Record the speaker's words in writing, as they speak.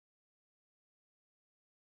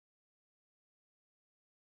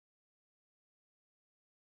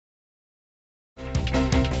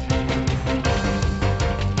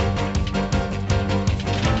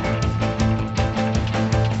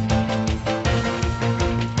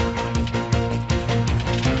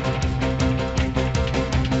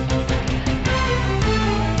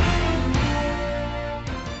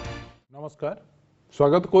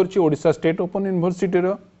स्वागत करुच्ची Odisha state open university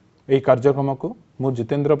रो एही कार्यक्रम को मु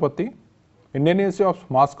जितेंद्र पति Indian university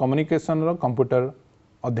of mass communication row computer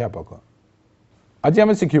अध्यापक। आज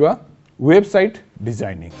आम शिखा वेबसाइट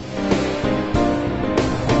डिजाइनिंग।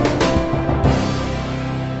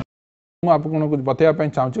 मु आपको बताइए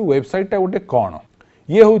चाहूँ वेबसाइट गोटे कौन।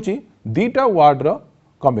 ये हूँ दीटा वर्ड रो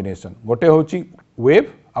कॉम्बिनेशन, गोटे हूँ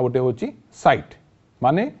वेब आ गोटे हूँ साइट।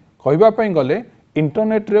 माने कहवाई गले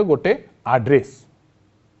इंटरनेट रे गोटे एड्रेस,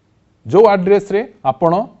 जो एड्रेस रे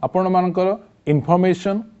आपण मानकर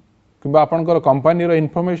इनफॉरमेशन किबा आपनकर कंपनी रो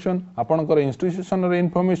इनफॉरमेशन, आपनकर इंस्टीट्यूशन रो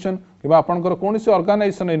इनफॉरमेशन किबा आपनकर कोनोसी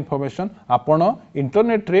ऑर्गेनाइजेशन इनफॉरमेशन आपण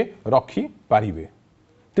इंटरनेट रे रखी पारिबे।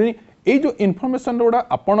 तेनी ए जो इनफॉरमेशन रोडा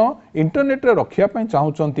आपण इंटरनेट रे रखिया पई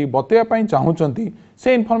चाहूचंती, बतेया पई चाहूचंती,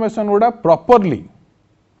 से इनफॉरमेशन रोडा प्रॉपर्ली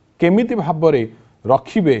केमिति भाबरे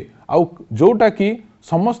रखिबे आउ जोटा कि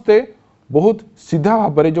समस्ते बहुत सीधा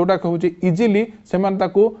भाबरे जोटा कहूची इजीली सेमान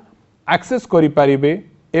ताको एक्सेस करि पारिबे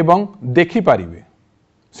एवं देखि पारिबे।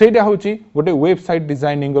 सेटा होची गोटे वेबसाइट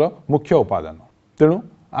डिजाइनिंग रो मुख्य उपादान। तेणु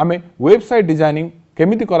आमे वेबसाइट डिजाइनिंग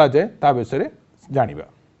केमिति करा जाय ता विषय जानिबा।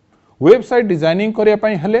 वेबसाइट डिजाइनिंग करिया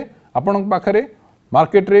पई हेले आपन पाखरे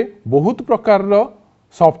मार्केट रे बहुत प्रकार रो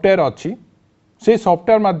सॉफ्टवेयर अछि। से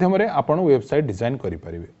सॉफ्टवेयर माध्यम रे आपन वेबसाइट डिजाइन करि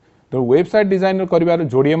पारिबे। तो वेबसाइट डिजाइन करिवार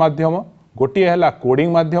जोड़िए माध्यम गोटे हैला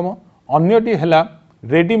कोडिंग माध्यम, अन्यटी हैला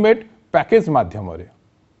रेडीमेड पैकेज माध्यम रे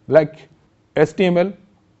लाइक HTML,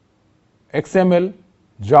 XML,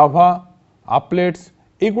 जावा, एप्लेट्स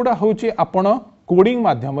एगुड़ा होची आपण कोडिंग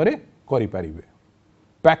माध्यम रे करि पारिबे।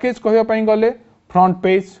 पैकेज कहया पई गले फ्रंट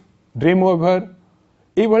पेज, ड्रीम वेवर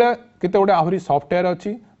ए भलिया केते गोटे आहुरी सॉफ्टवेयर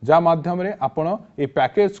अछि जा माध्यम रे आपण ए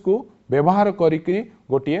पैकेज को व्यवहार करिकरी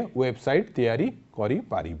गोटे वेबसाइट तैयारी करि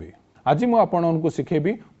पारिबे। आज मु आपनको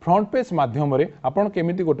सिखेबी फ्रंट पेज माध्यम रे आपण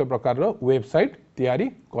केमिति गोटे प्रकार रो वेबसाइट तैयारी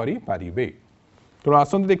करि पारिबे। तो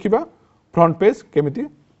आसंत देखिबा फ्रंट पेज केमिति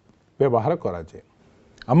व्यवहार करा जाय।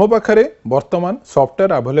 आम पाखरे वर्तमान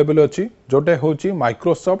सॉफ्टवेयर अवेलेबल अछि जोटे होची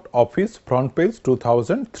माइक्रोसॉफ्ट ऑफिस फ्रंट पेज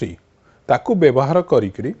 2003। ताकू व्यवहार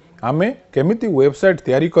करिकरी आमे केमिति वेबसाइट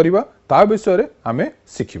तैयारी करिबा ता विषय रे आमे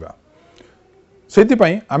सिखिबा। सेति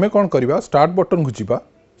पई आमे कोन करिबा, स्टार्ट बटन घुचिबा।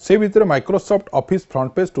 से भितर माइक्रोसॉफ्ट ऑफिस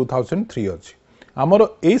फ्रंट पेज 2003 अछि। हमर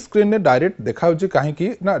ए स्क्रीन रे डायरेक्ट देखाउची काहे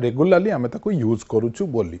कि ना रेगुलरली आमे ताको यूज करूछु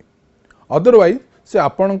बोली। अदरवाइज से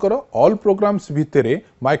आपणकर ऑल प्रोग्राम्स भितरे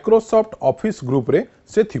माइक्रोसॉफ्ट ऑफिस ग्रुप रे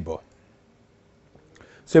से थिबो।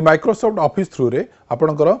 से माइक्रोसॉफ्ट ऑफिस थ्रू रे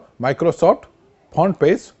आपणकर माइक्रोसॉफ्ट फ्रंट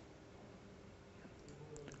पेज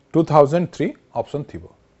 2003 ऑप्शन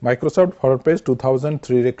थिबो। माइक्रोसॉफ्ट फ्रंट पेज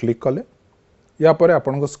 2003 रे क्लिक कले या परे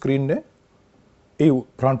आपणकर स्क्रीन रे ए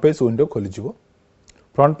फ्रंट पेज विंडो खोली जिवो।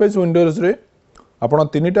 फ्रंट पेज विंडोज रे आपण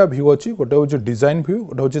तीनटा व्यू अछि। गोटे होची डिजाइन व्यू,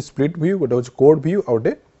 गोटे होची स्प्लिट व्यू, गोटे होची कोड व्यू आ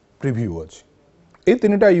गोटे प्रीव्यू अछि। ए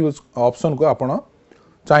तीनटा यूज ऑप्शन को आपण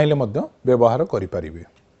चाहिले मध्य व्यवहार करि परिबे।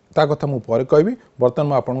 ता कथा मु परे कहबी। बर्तमान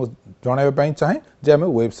मु आपण जणाइबा पई चाहे जे हमें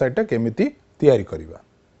वेबसाइट टा केमिति तैयारी करिबा।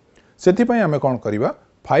 सेति पई हमें कोन करिबा,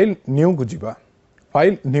 फाइल न्यू को जिबा।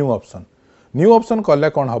 फाइल न्यू ऑप्शन कले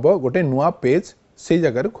कोन हबो, गोटे नुआ पेज से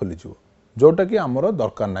जगह रे खोली जिवो जोटा कि हमरो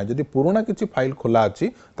दरकार नै। जदि पुराना किछि फाइल खोला अछि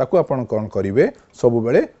ताकू आपण कोन करिवे, सब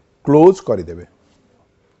बेले क्लोज करि देबे।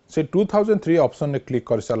 से 2003 ऑप्शन ने क्लिक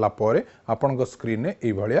कर साला परे आपण को स्क्रीन ने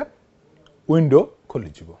ए भलिया विंडो खोली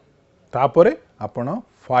जिवो। तापरे आपण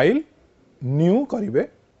फाइल न्यू करिवे।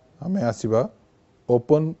 हमें आसीबा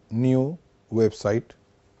ओपन न्यू वेबसाइट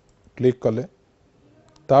क्लिक कले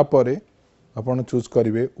तापरे आपण चूज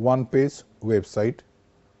करिवे वन पेज वेबसाइट।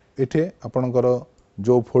 एठे आपणकर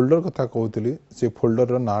जो फोल्डर कथा कहूली से फोल्डर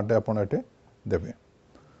रो नाटे आपण एठे देबे।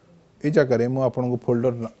 ए जगह रे मु आपन को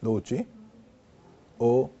फोल्डर दोची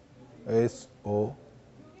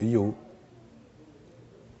OSOU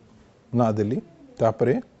ना देली।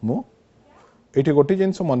 तापरे मु एठी गोटी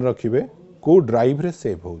जिंस मन रखिबे को ड्राइव रे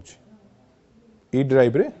सेव होउची। ई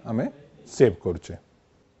ड्राइव रे हमें सेव करछे।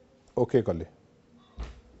 ओके कले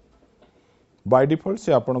बाय डिफॉल्ट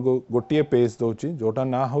से आपन को गोटिए पेज दोची जोटा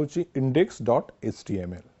ना होची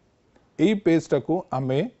index.html। ए पेज टाको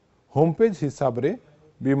आमे होम पेज हिसाब रे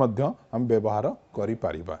भी मध्य हम व्यवहार करि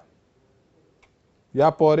पारिबा। या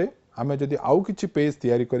परे आमे जदि आउ किछि पेज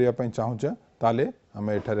तैयारी करिया पई चाहूचे ताले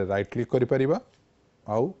आमे एठारे राइट क्लिक करि पारिबा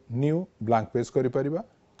आउ न्यू ब्लैंक पेज करि पारिबा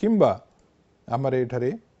किंबा हमरे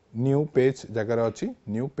एठारे न्यू पेज जगह रे अछि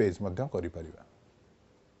न्यू पेज मध्य करि पारिबा।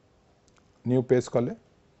 न्यू पेज कले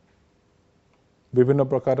विभिन्न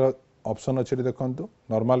प्रकार ऑप्शन अच्छे देखंतु।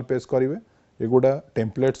 नॉर्मल पेज करिवे एगुडा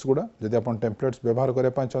टेम्पलेट्स गुडा जदि आपण टेम्पलेट्स व्यवहार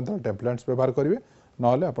करिया पई चाहते टेम्पलेट्स व्यवहार करिवे,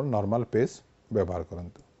 नहले आपण नॉर्मल पेज व्यवहार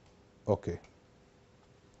करंतु। ओके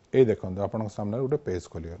ए देखंतु आपण सामने गोटे पेज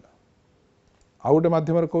खोली गला। आउ गोटे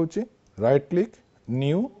माध्यम कहूँ right click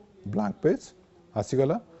new blank page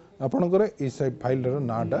आसीगला आपणकर ये फाइल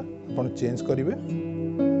नाटा आप चेंज करेंगे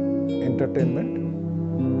एंटरटेनमेंट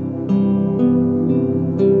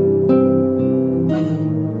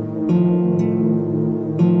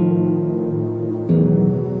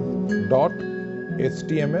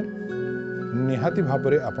 .html निहाती भाव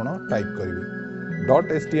में आपण टाइप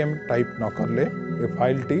करेंगे .html टाइप न करले ए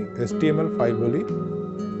फाइल टी HTML फाइल बोली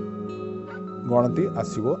गणती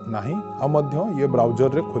आसीबो नाही आ मध्य ये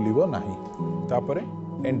ब्राउजर रे खोलिबो नाही तापरे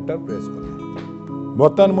एंटर प्रेस कर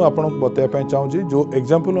बर्तमान मु आपन बताय पय चाहूची जो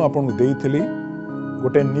एग्जांपल मु आपन देइथिली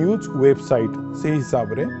गोटे न्यूज वेबसाइट से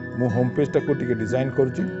हिसाब रे मु होम पेज टाको टिके डिजाइन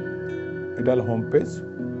करूची एटाल होम पेज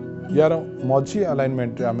यार मझी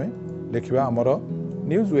अलाइनमेंट रे हमें लिखिबा हमर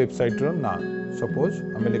न्यूज वेबसाइट रो ना सपोज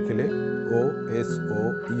हमें लिखिले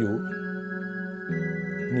OSOU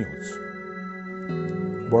न्यूज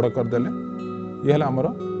बड़ कर देले ये हला हमर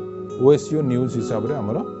OSU न्यूज हिसाब रे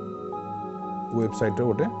हमर वेबसाइट रे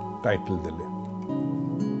गोटे टाइटल देले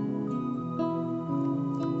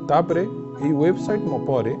तापरे ई वेबसाइट मो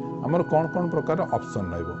परे हमर कोन कोन प्रकार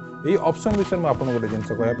ऑप्शन रहबो एई ऑप्शन विषय में आपन गोटे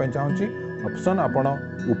जिंस कहया पय चाहूची ऑप्शन आपन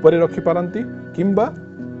ऊपर रखि पारंती किंबा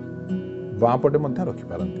बाँ पटे मध्य रखि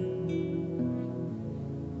पारंती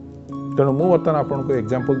तेणु मु बर्तमान आपन को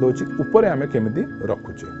एग्जांपल दोची ऊपर आमे केमिति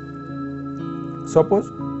रखुचे सपोज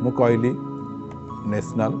मु कहली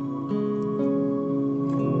नेशनल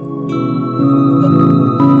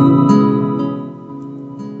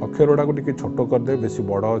अक्षर गुड़ा को टिके छोट कर दे बेसी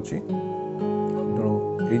बड़ अच्छी तेणु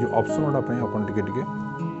ये जो ऑप्शन गुड़ा पे अपन टिके टिके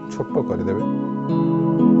छोट कर देबे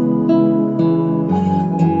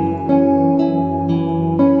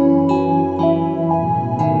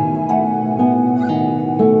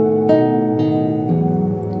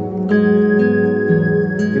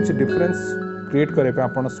किसी डिफरेंस क्रिएट करे पे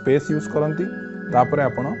आपण स्पेस यूज करंती तापरे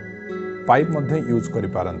आपण पाइप मध्ये यूज करि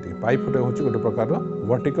पारंती पाइप रे होची गोटे प्रकार रो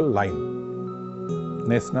वर्टिकल लाइन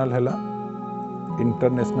नेशनल हैला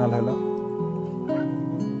इंटरनेशनल हैला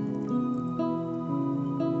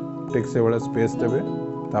ठीक से बड़ा स्पेस देबे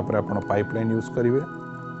तापरे आपण पाइपलाइन यूज करिवे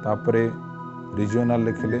तापरे रीजनल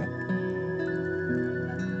लिखले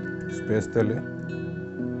स्पेस देले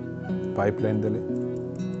पाइपलाइन देले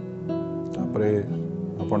तापरे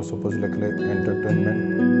अपन सपोज लिखले एंटरटेनमेंट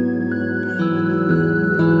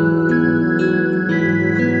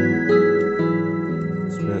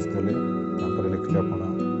स्पेस देले तापर लिखले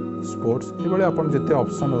अपन स्पोर्ट्स ए बळे अपन जते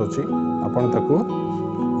ऑप्शन अछि अपन ताको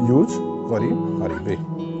यूज करि परिबे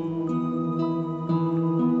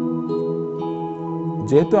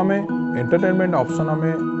जेहेतु हमें एंटरटेनमेंट ऑप्शन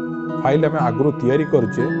हमें फाइल हमें आगु तैयारी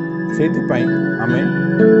करछे सेति पई हमें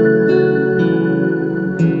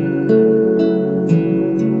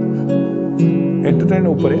एंटरटेन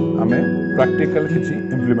ऊपर आमे प्रैक्टिकल किसी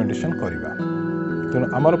इम्प्लीमेंटेशन करिबा तेणु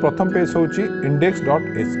आमर प्रथम पेज होची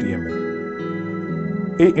index.html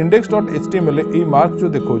ए index.htmल ए मार्क जो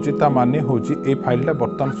देखौची ता माने होची ए फाइल ता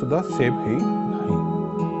बर्तन सुधा सेव हे नाही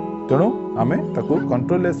तेणु आमे ताको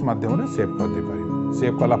कंट्रोल एस माध्यम रे सेव कर दे पारी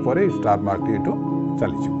सेव कला परे स्टार मार्क एटो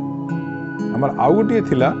चली छी हमर आउ गोटे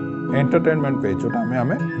थिला एंटरटेनमेंट पेज जोटा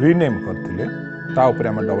आमे रीनेम करथिले ता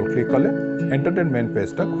ऊपर आमे डबल क्लिक कले एंटरटेनमेंट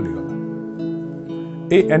पेज ता खुली गला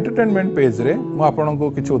ए एंटरटेनमेंट पेज रे मु आपन को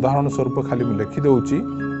किछ उदाहरण स्वरूप खाली मु लिखि देउची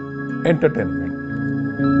एंटरटेनमेंट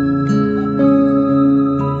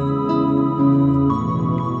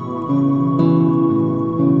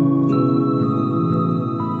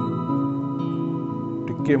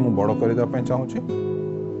टिके मु बड़ कर दा पय चाहूची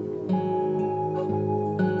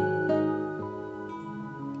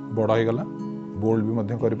बड़ हो गला बोल्ड भी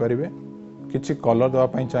मध्य करि परिबे किछि कलर दवा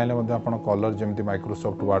पय चाहिले मध्य आपन कलर जेमति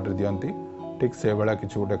माइक्रोसॉफ्ट वर्ड रे दियंती ठीक से बेला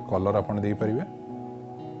किसी गोटे कलर आपन दे परिबे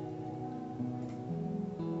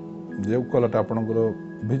जे कलर आपनकर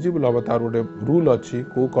विजिबल होबा तार गोटे रूल अछि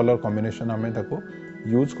को कलर कॉम्बिनेशन हमें ताको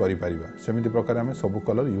यूज करि परिबा सेमिति प्रकार हमें सब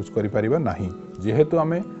कलर यूज करि परिबा नाही जेहेतु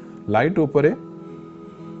हमें लाइट ऊपर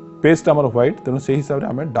पेज हमर व्हाइट तेनु से हिसाब रे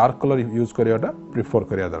हमें डार्क कलर यूज करियाटा प्रिफर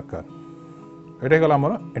करिया दरकार एटा गला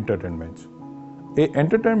हमर एंटरटेनमेंट ए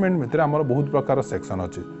एंटरटेनमेंट भितर हमर बहुत प्रकार सेक्शन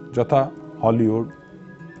अछि जथा हॉलीवुड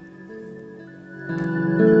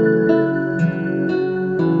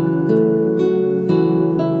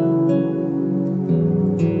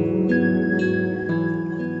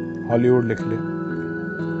हॉलीवुड लिखले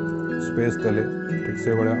स्पेस देले ठीक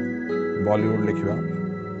से बड़ा बॉलीवुड लिखिबा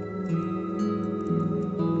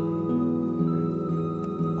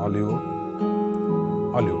हॉलीवुड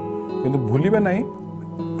हॉलीवुड किंतु भूलिबे नहीं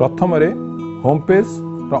प्रथम रे होम पेज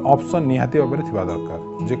रो ऑप्शन निहाती भाबरे थिबा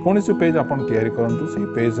दरकार जे कोनोसी पेज आपण तयारी करंतु सेही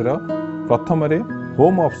पेज रो प्रथम रे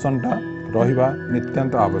होम ऑप्शन टा रहिबा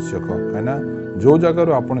नित्यांत आवश्यक कहीं जो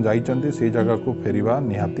जगार आपण जाइछन्ती से जगह को फेरिबा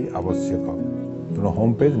निहाती आवश्यक तेणु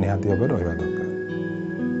होम पेज निहाती भाव रहा दरकार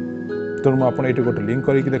तेणु मुझे ये गोटे लिंक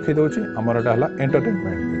करके देखी दूसरी आमर एटा है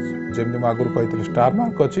एंटरटेनमेंट पेज जमी मुझे आगुरी कही स्टार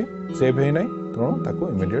मार्क अच्छी सेव है ना तेणु ताको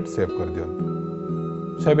इमिडिएट सेव कर दिखाँ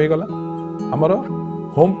सेव हो गला आमर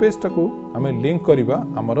होम पेज टाको आम लिंक करवा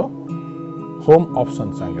आमर होम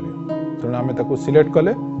ऑप्शन सांगे तेणु आम ताको सिलेक्ट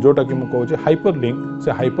कले जोटा कि मुझे हाइपर लिंक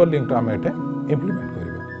से हाइपर लिंक आम एटे इम्प्लीमेंट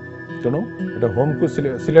करवा तेणु ये होम को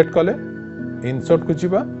सिलेक्ट कले इनसर्ट को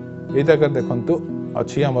जीवा ये जगह देखंतु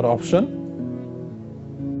अच्छी आमर ऑप्शन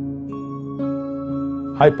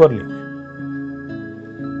हाइपर लिंक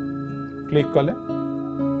क्लिक कले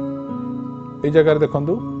ये जगह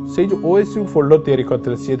देखंतु से जो OSU फोल्डर तैयारी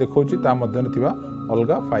करते सी देखा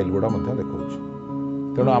अलग फाइल गुड़ा देखा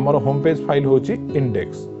तेणु आमर होम पेज फाइल हूँ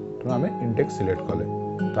इंडेक्स तेणु आम इंडेक्स सिलेक्ट कले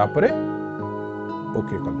तापरे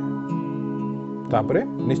ओके कले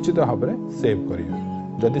निश्चित भाव में सेव करिए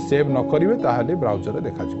जदि सेव न करेंगे ताहले ब्राउजर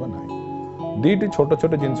देखा ना दीटी छोट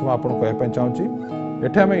छोट जिनस मुझे चाहूँगी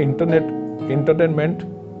एठे आम इंटरटेनमेंट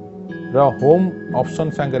होम ऑप्शन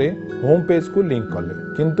सांगे होम पेज को लिंक कले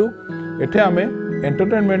किंतु एठे आम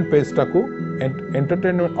एंटरटेनमेंट पेज टाको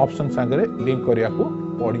एंटरटेनमेंट ऑप्शन सांगे लिंक करिया को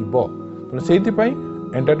पड़िबो तेणु से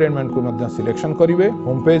एंटरटेनमेंट को सिलेक्शन करेंगे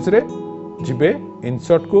होम पेज रे जिबे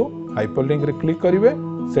इंसर्ट को हाइपर लिंक रे क्लिक करेंगे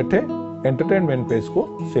सेठे एंटरटेनमेंट पेज को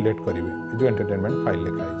सिलेक्ट करेंगे जो एंटरटेनमेंट फाइल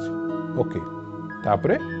लिखा है ओके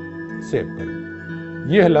तापरे सेव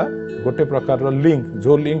करेंगे ये हला गोटे प्रकार लिंक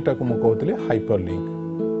जो लिंक टाको मु कहतली हाइपर लिंक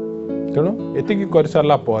तेणु एतिकी कर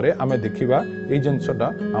सारा पर आम देखा ये जिनसटा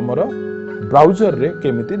आमर ब्राउजर रे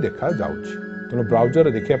केमिति देखा जाउछि तेणु ब्राउजर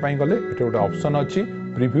रे देखिया गले एटे गोटे ऑप्शन अच्छी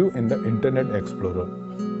preview in the internet explorer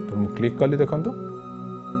तेणु क्लिक कली देखंतु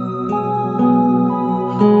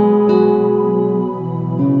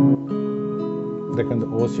देखंतु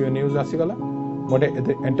OSU न्यूज आसीगला गोटे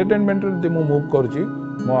एंटरटेनमेंट रे मु मूव करूची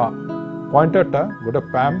मो पॉइंटर टा गोटे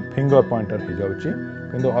पैम फिंगर पॉइंटर हो जाउची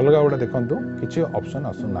किंतु अलग गुड़ा देखंतु किछि ऑप्शन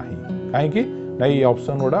आसु नाही काहेकि ना ये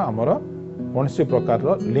ऑप्शन गुड़ा आमर कौनसी प्रकार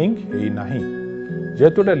लिंक है नाही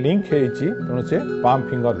जेहेतु गोटे लिंक होती तेणु से पाम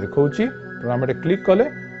फिंगर देखौची तेणु आम क्लिक कले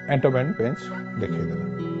एंटरटेनमेंट पेज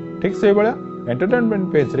देखा ठीक से भाया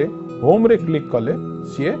एंटरटेनमेंट पेज रे होम रे क्लिक कले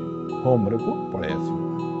सी होम रे को पलि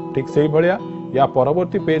आस ठीक से भाया या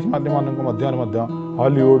परवर्ती पेज माध्यम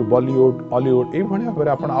हॉलीवुड बॉलीवुड हॉलीवुड ये भाया भाव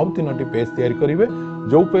आप आउ 3टी पेज तैयारी करेंगे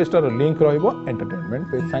जो पेजटार लिंक एंटरटेनमेंट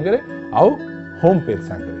पेज सांगे आउ होम पेज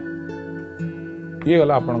सांगे ये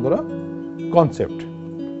गला आपनकर कॉन्सेप्ट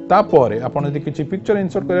तापर आपन यदि किसी पिक्चर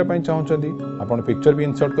इंसर्ट करने चाहते आपन पिक्चर भी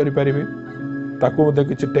इंसर्ट करि परिबे ताकू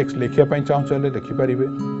किसी टेक्स्ट लिखिया चाहते लिखिपारे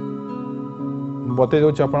बतई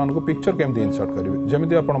दूसरे आपको पिक्चर केमती इंसर्ट करेंगे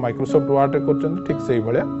जमी आप माइक्रोसॉफ्ट वर्ड कर ठीक से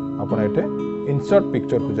भाया आप इंसर्ट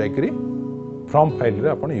पिक्चर को जाकरी फ्रॉम फाइल रे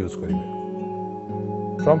आप यूज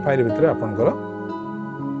करेंगे फ्रॉम फाइल भितर आपनकर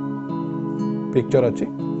पिक्चर अच्छी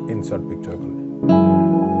इंसर्ट पिक्चर कले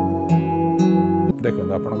देखो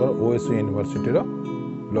आपनकर OSU यूनिवर्सिटी रो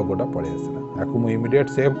लोगोटा पड़े आसला आपको मुझे इमिडिएट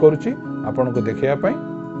सेव करुच्ची आपन को देखा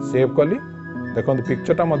सेव कली देखो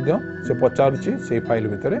पिक्चरटा मध्य से पचारुची से फाइल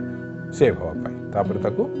भितर सेव होगा तापर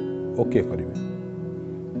ताको ओके करेंगे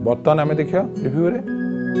बर्तमान आम देखा रिव्यू रे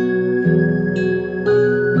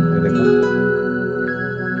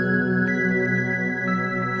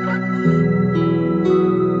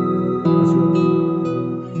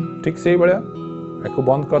ठीक से भाया या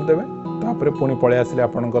बंद करदे तापर पुणी पलि आसिले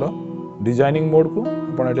आपणकर डिजाइनिंग मोड को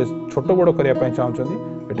आप छोट बड़ करने चाहते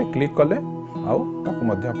ये क्लिक कले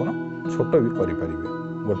आप छोट भी करें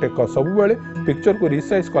गोटे सब बेले पिक्चर को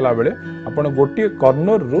रिसाइज कला बेले आप गोटे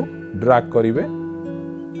कॉर्नर रु ड्रैग करेंगे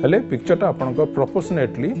हेले पिक्चरटा आपनकर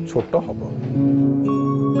प्रोपोर्शनेटली छोट हम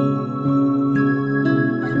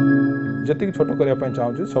जी छोट करने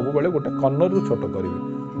चाहूँ सब बेले गोटे कॉर्नर रु छोट करेंगे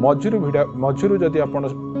मझिरू जदि आप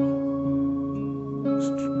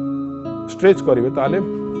स्ट्रेच करेंगे ताले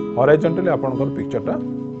हॉरिजॉन्टली आपनकर पिक्चरटा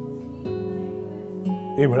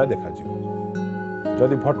ये भाया देखा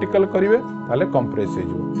जदि वर्टिकल करेंगे ताले कंप्रेस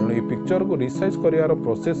हो तेणु ये पिक्चर को रिसाइज करार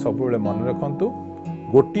प्रोसेस सब बेले मन रखु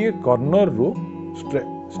गोटे कॉर्नर रु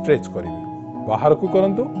स्ट्रेच करेंगे बाहर को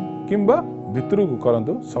करंतु किंबा भितर को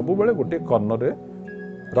करंतु सब बेले गोटे कॉर्नर रे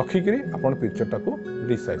रखिकी आपण पिक्चरटा को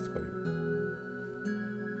रिसाइज करेंगे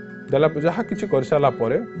जहाँ किसी कर सारा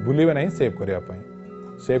भूलिबे नहीं सेव करने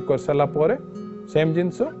सेव कर सारा सेम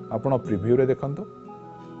जिनस आप प्रिव्यू रे देखंतु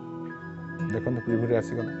प्रिव्यू रे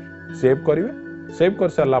आसीगला सेव करेंगे सेव कर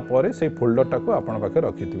सारा से फोल्डरटा को आपण पाखे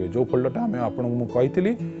रखिथे जो फोल्डरटा आम आपको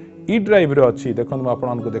कही ई ड्राइव रे अच्छी देखो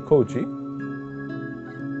आपको देखा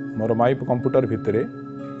मोर माई कंप्यूटर भितर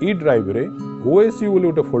ई ड्राइव रे OSU बोली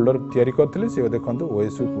गोटे फोल्डर तैयारी करथिले से देखंतु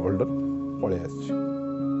OSU फोल्डर पळे आछि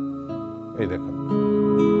ए देखंतु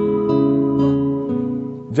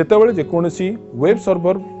जेतेबेले जेकोनसी web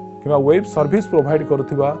server किबा web service provide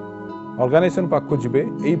करूथिबा organisation पाखु जिबे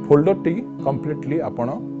एई फोल्डर टी कंप्लीटली आपण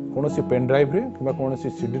कोनोसी पेन ड्राइव रे किबा कोनोसी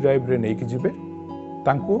सीडी ड्राइव रे नेकी जिबे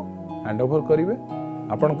तांको हैंड ओवर करिवे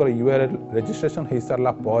आपनकर URL रजिस्ट्रेशन हे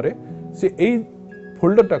सारला पारे से एई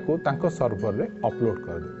फोल्डर टाको तांको सर्वर रे अपलोड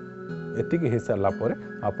कर दे एतिकी हे सारला पारे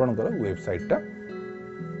आपनकर वेबसाइट टा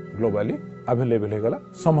ग्लोबली अवेलेबल हे गला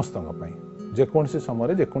समस्तक पई जेकोनसी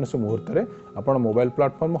समय जेकोनसी मुहूर्त रे आपण मोबाइल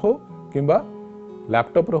प्लेटफॉर्म हो किबा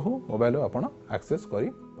लैपटॉप रो हो मोबाइल आपण एक्सेस करि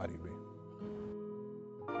पारिबे।